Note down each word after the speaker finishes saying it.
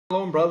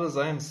Shalom, brothers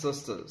and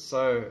sisters.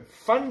 So,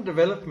 fun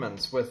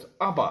developments with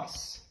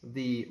Abbas,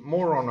 the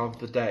moron of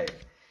the day.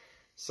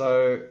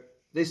 So,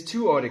 there's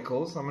two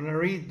articles. I'm going to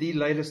read the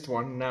latest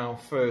one now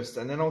first,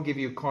 and then I'll give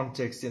you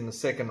context in the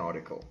second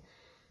article.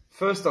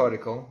 First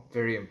article,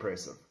 very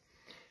impressive.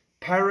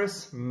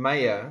 Paris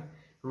mayor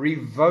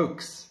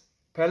revokes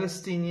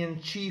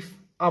Palestinian chief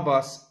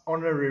Abbas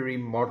honorary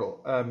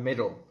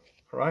medal.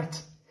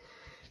 Right?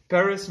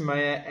 Paris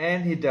Mayor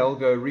Anne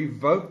Hidalgo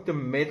revoked the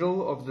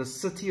medal of the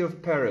city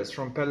of Paris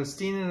from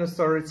Palestinian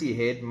Authority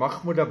head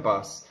Mahmoud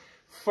Abbas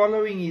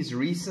following his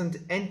recent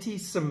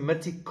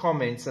anti-Semitic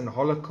comments and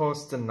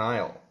Holocaust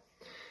denial.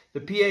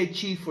 The PA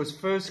chief was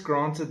first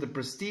granted the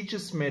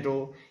prestigious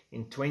medal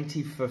in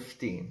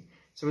 2015.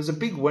 So it was a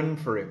big win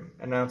for him,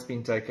 and now it's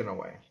been taken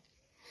away.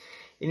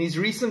 In his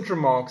recent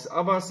remarks,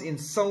 Abbas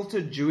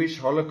insulted Jewish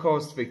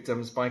Holocaust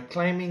victims by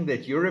claiming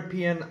that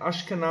European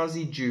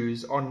Ashkenazi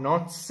Jews are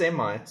not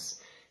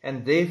Semites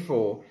and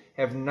therefore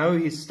have no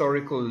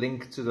historical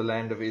link to the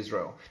land of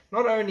Israel.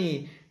 Not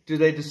only do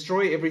they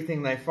destroy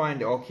everything they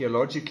find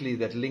archaeologically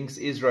that links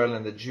Israel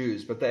and the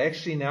Jews, but they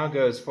actually now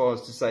go as far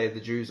as to say the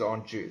Jews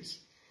aren't Jews.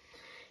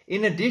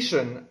 In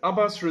addition,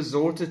 Abbas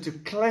resorted to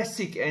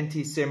classic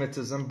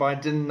anti-Semitism by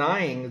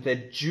denying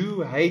that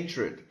Jew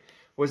hatred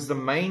was the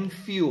main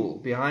fuel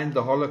behind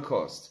the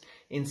Holocaust.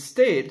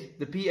 Instead,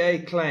 the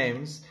PA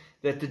claims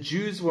that the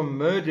Jews were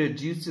murdered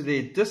due to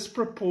their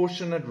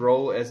disproportionate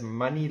role as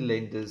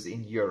moneylenders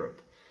in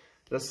Europe.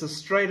 This is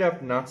straight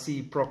up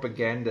Nazi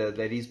propaganda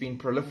that he's been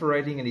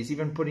proliferating, and he's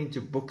even put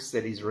into books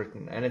that he's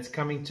written, and it's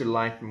coming to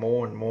light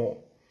more and more.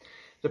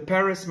 The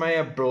Paris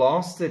mayor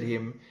blasted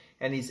him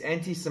and his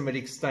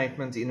anti-Semitic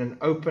statement in an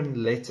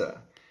open letter.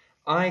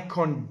 "I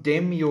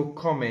condemn your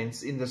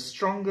comments in the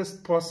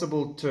strongest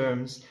possible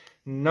terms.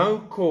 No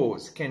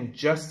cause can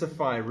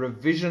justify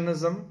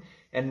revisionism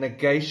and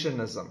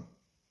negationism.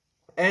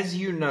 As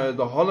you know,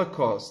 the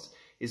Holocaust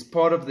is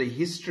part of the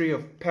history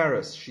of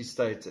Paris," she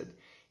stated.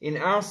 "In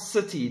our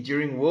city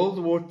during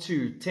World War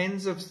II,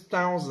 tens of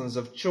thousands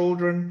of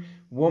children,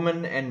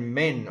 women, and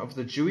men of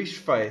the Jewish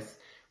faith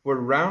were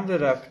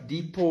rounded up,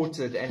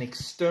 deported, and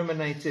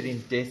exterminated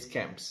in death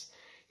camps."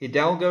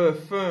 Hidalgo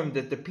affirmed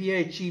that the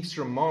PA chief's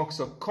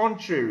remarks are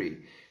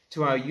contrary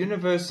to our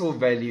universal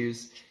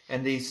values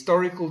and the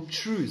historical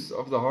truth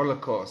of the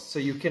Holocaust, so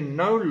you can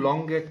no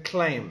longer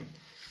claim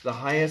the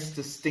highest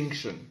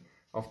distinction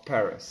of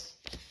Paris.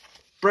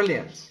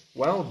 Brilliant.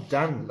 Well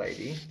done,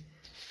 lady.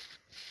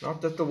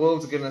 Not that the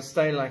world's going to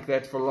stay like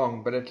that for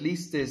long, but at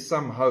least there's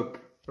some hope.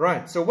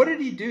 Right, so what did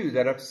he do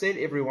that upset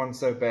everyone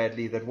so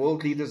badly that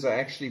world leaders are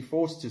actually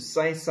forced to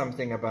say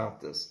something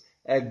about this?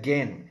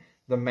 Again,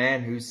 the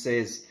man who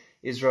says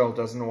Israel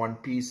doesn't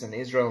want peace and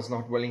Israel's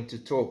not willing to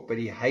talk, but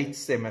he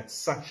hates them at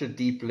such a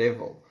deep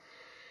level.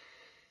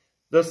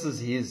 This is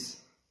his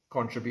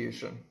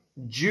contribution.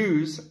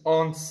 "Jews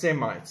aren't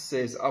Semites,"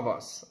 says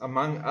Abbas,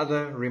 among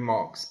other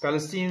remarks.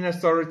 Palestinian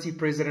Authority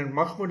President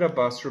Mahmoud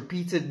Abbas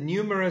repeated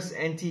numerous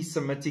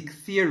anti-Semitic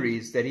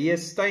theories that he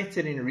has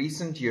stated in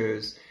recent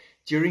years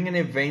during an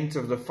event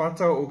of the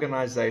Fatah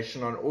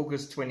organization on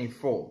August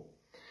 24.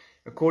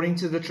 According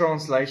to the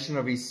translation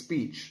of his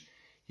speech,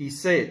 he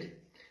said,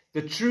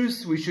 "The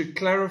truth we should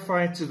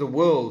clarify to the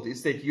world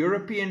is that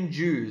European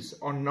Jews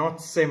are not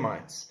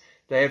Semites.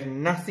 They have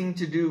nothing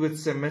to do with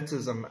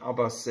Semitism,"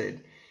 Abbas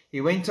said. He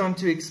went on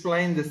to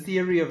explain the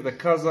theory of the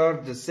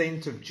Khazar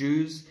descent of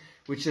Jews,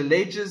 which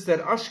alleges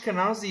that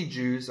Ashkenazi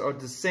Jews are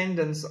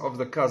descendants of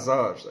the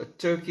Khazars, a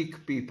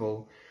Turkic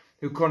people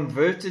who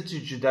converted to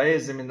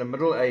Judaism in the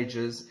Middle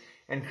Ages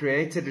and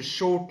created a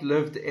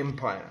short-lived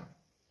empire.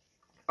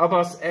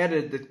 Abbas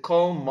added that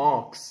Karl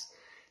Marx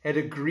had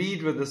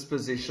agreed with this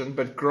position,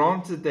 but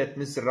granted that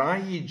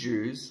Mizrahi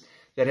Jews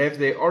that have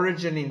their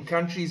origin in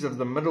countries of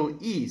the Middle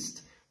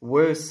East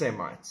were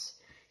Semites.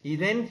 He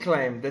then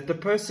claimed that the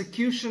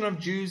persecution of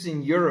Jews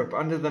in Europe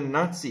under the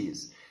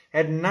Nazis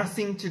had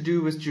nothing to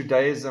do with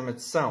Judaism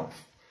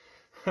itself,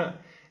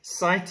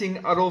 citing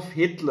Adolf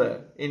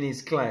Hitler in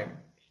his claim.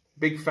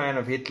 Big fan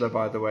of Hitler,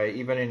 by the way,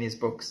 even in his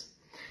books.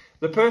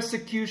 The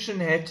persecution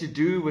had to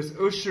do with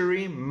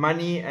usury,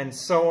 money, and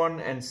so on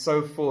and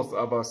so forth,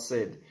 Abbas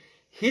said.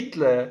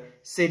 Hitler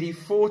said he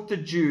fought the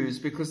Jews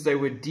because they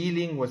were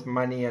dealing with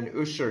money and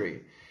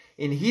usury.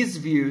 In his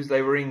views,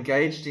 they were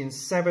engaged in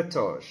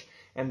sabotage,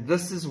 and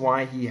this is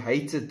why he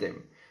hated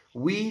them.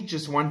 We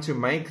just want to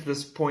make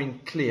this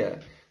point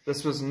clear.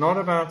 This was not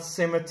about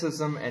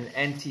Semitism and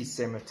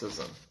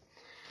anti-Semitism.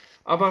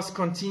 Abbas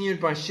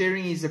continued by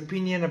sharing his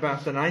opinion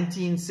about the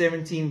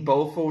 1917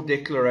 Balfour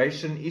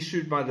Declaration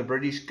issued by the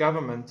British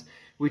government,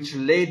 which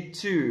led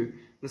to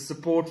the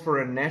support for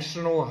a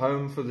national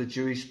home for the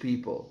Jewish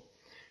people.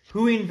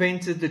 Who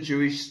invented the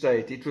Jewish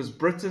state? It was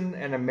Britain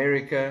and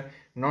America,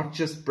 not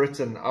just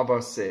Britain,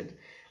 Abbas said.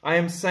 I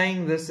am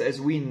saying this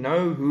as we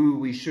know who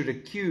we should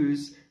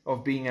accuse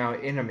of being our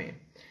enemy,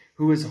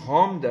 who has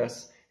harmed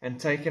us and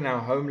taken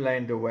our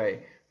homeland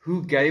away,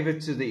 who gave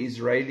it to the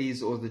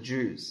Israelis or the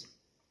Jews.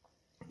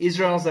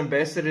 Israel's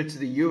ambassador to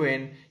the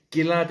UN,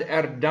 Gilad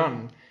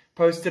Erdan,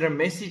 posted a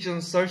message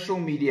on social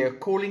media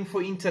calling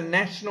for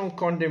international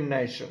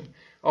condemnation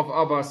of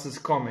Abbas's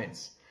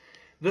comments.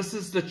 "This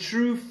is the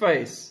true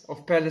face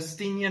of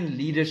Palestinian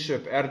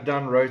leadership,"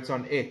 Erdogan wrote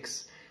on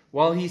X.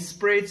 While he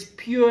spreads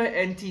pure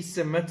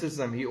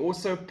anti-Semitism, he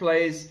also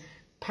pays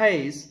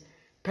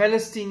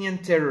Palestinian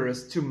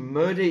terrorists to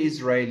murder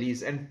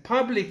Israelis and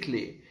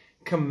publicly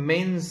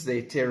commends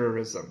their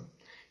terrorism.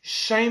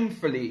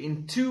 Shamefully,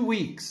 in 2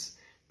 weeks,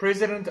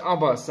 President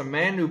Abbas, a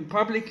man who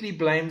publicly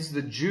blames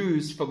the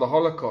Jews for the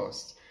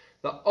Holocaust,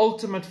 the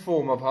ultimate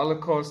form of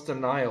Holocaust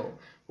denial,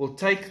 will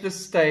take the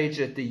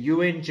stage at the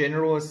UN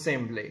General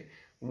Assembly.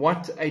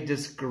 What a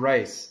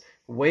disgrace.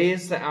 Where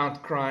is the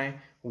outcry?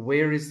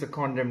 Where is the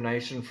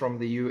condemnation from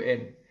the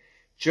UN?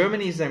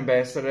 Germany's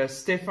ambassador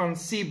Stefan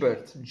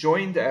Siebert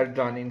joined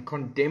Erdogan in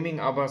condemning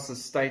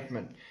Abbas's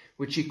statement,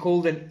 which he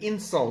called an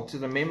insult to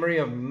the memory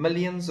of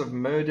millions of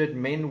murdered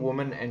men,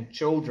 women and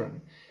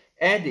children,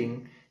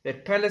 adding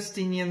that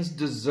Palestinians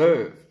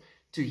deserve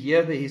to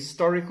hear the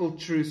historical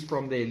truths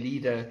from their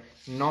leader,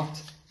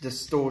 not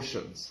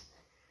distortions.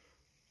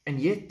 And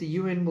yet the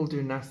UN will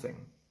do nothing.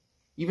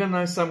 Even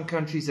though some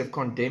countries have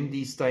condemned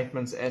these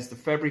statements as the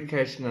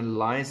fabrication and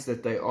lies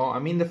that they are. I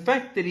mean, the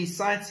fact that he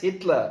cites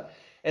Hitler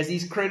as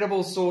his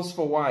credible source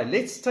for why.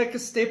 Let's take a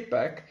step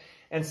back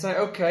and say,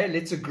 okay,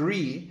 let's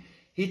agree.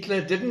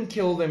 Hitler didn't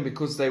kill them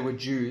because they were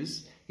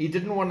Jews. He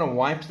didn't want to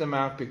wipe them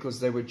out because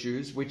they were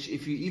Jews, which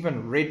if you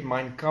even read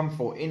Mein Kampf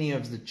or any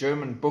of the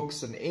German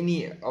books and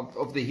any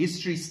of the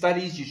history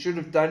studies you should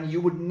have done,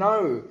 you would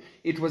know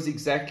it was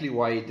exactly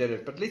why he did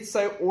it. But let's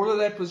say all of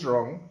that was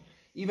wrong.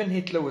 Even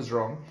Hitler was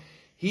wrong.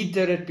 He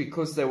did it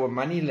because they were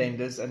money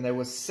lenders and they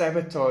were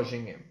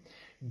sabotaging him.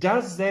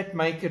 Does that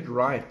make it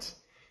right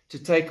to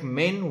take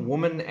men,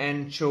 women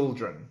and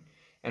children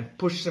and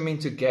push them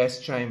into gas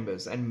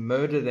chambers and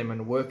murder them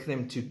and work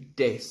them to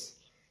death?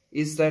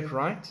 Is that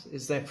right?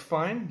 Is that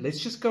fine? Let's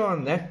just go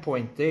on that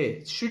point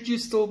there. Should you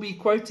still be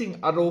quoting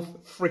Adolf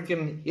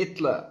frickin'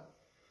 Hitler?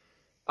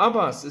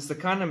 Abbas is the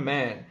kind of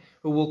man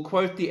who will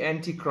quote the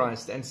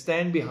Antichrist and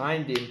stand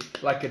behind him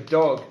like a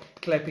dog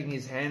clapping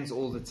his hands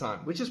all the time,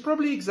 which is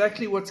probably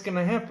exactly what's going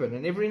to happen.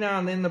 And every now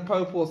and then the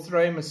Pope will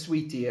throw him a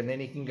sweetie and then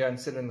he can go and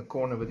sit in the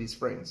corner with his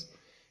friends.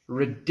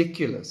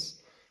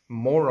 Ridiculous.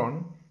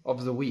 Moron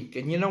of the week.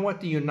 And you know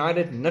what? The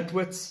United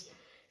Nitwits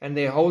and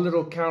their whole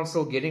little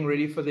council getting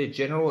ready for their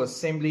General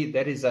Assembly,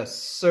 that is a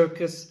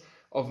circus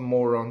of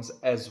morons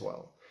as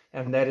well.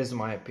 And that is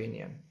my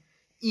opinion.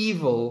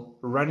 Evil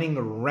running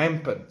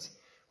rampant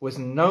with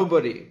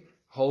nobody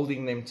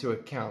holding them to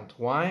account.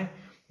 Why?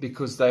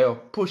 Because they are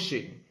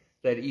pushing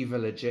that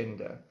evil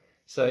agenda.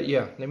 So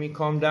yeah, let me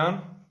calm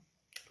down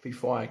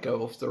before I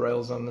go off the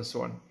rails on this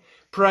one.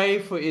 Pray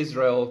for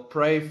Israel.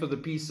 Pray for the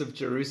peace of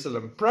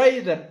Jerusalem. Pray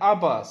that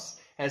Abbas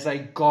has a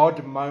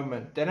God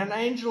moment, that an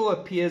angel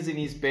appears in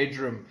his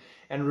bedroom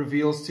and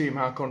reveals to him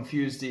how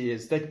confused he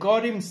is, that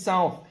God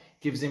himself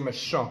gives him a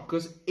shock,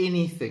 because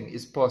anything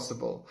is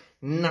possible.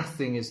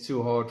 Nothing is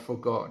too hard for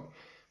God.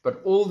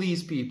 But all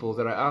these people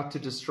that are out to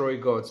destroy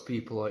God's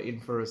people are in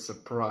for a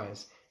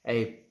surprise,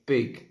 a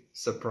big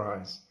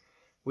surprise.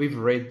 We've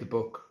read the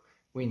book.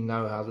 We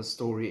know how the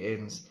story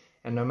ends.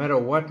 And no matter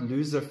what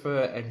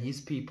Lucifer and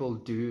his people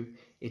do,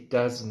 it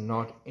does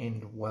not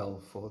end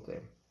well for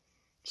them.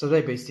 So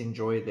they best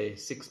enjoy their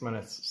 6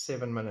 minutes,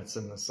 7 minutes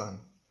in the sun.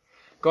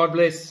 God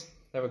bless.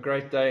 Have a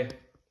great day.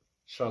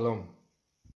 Shalom.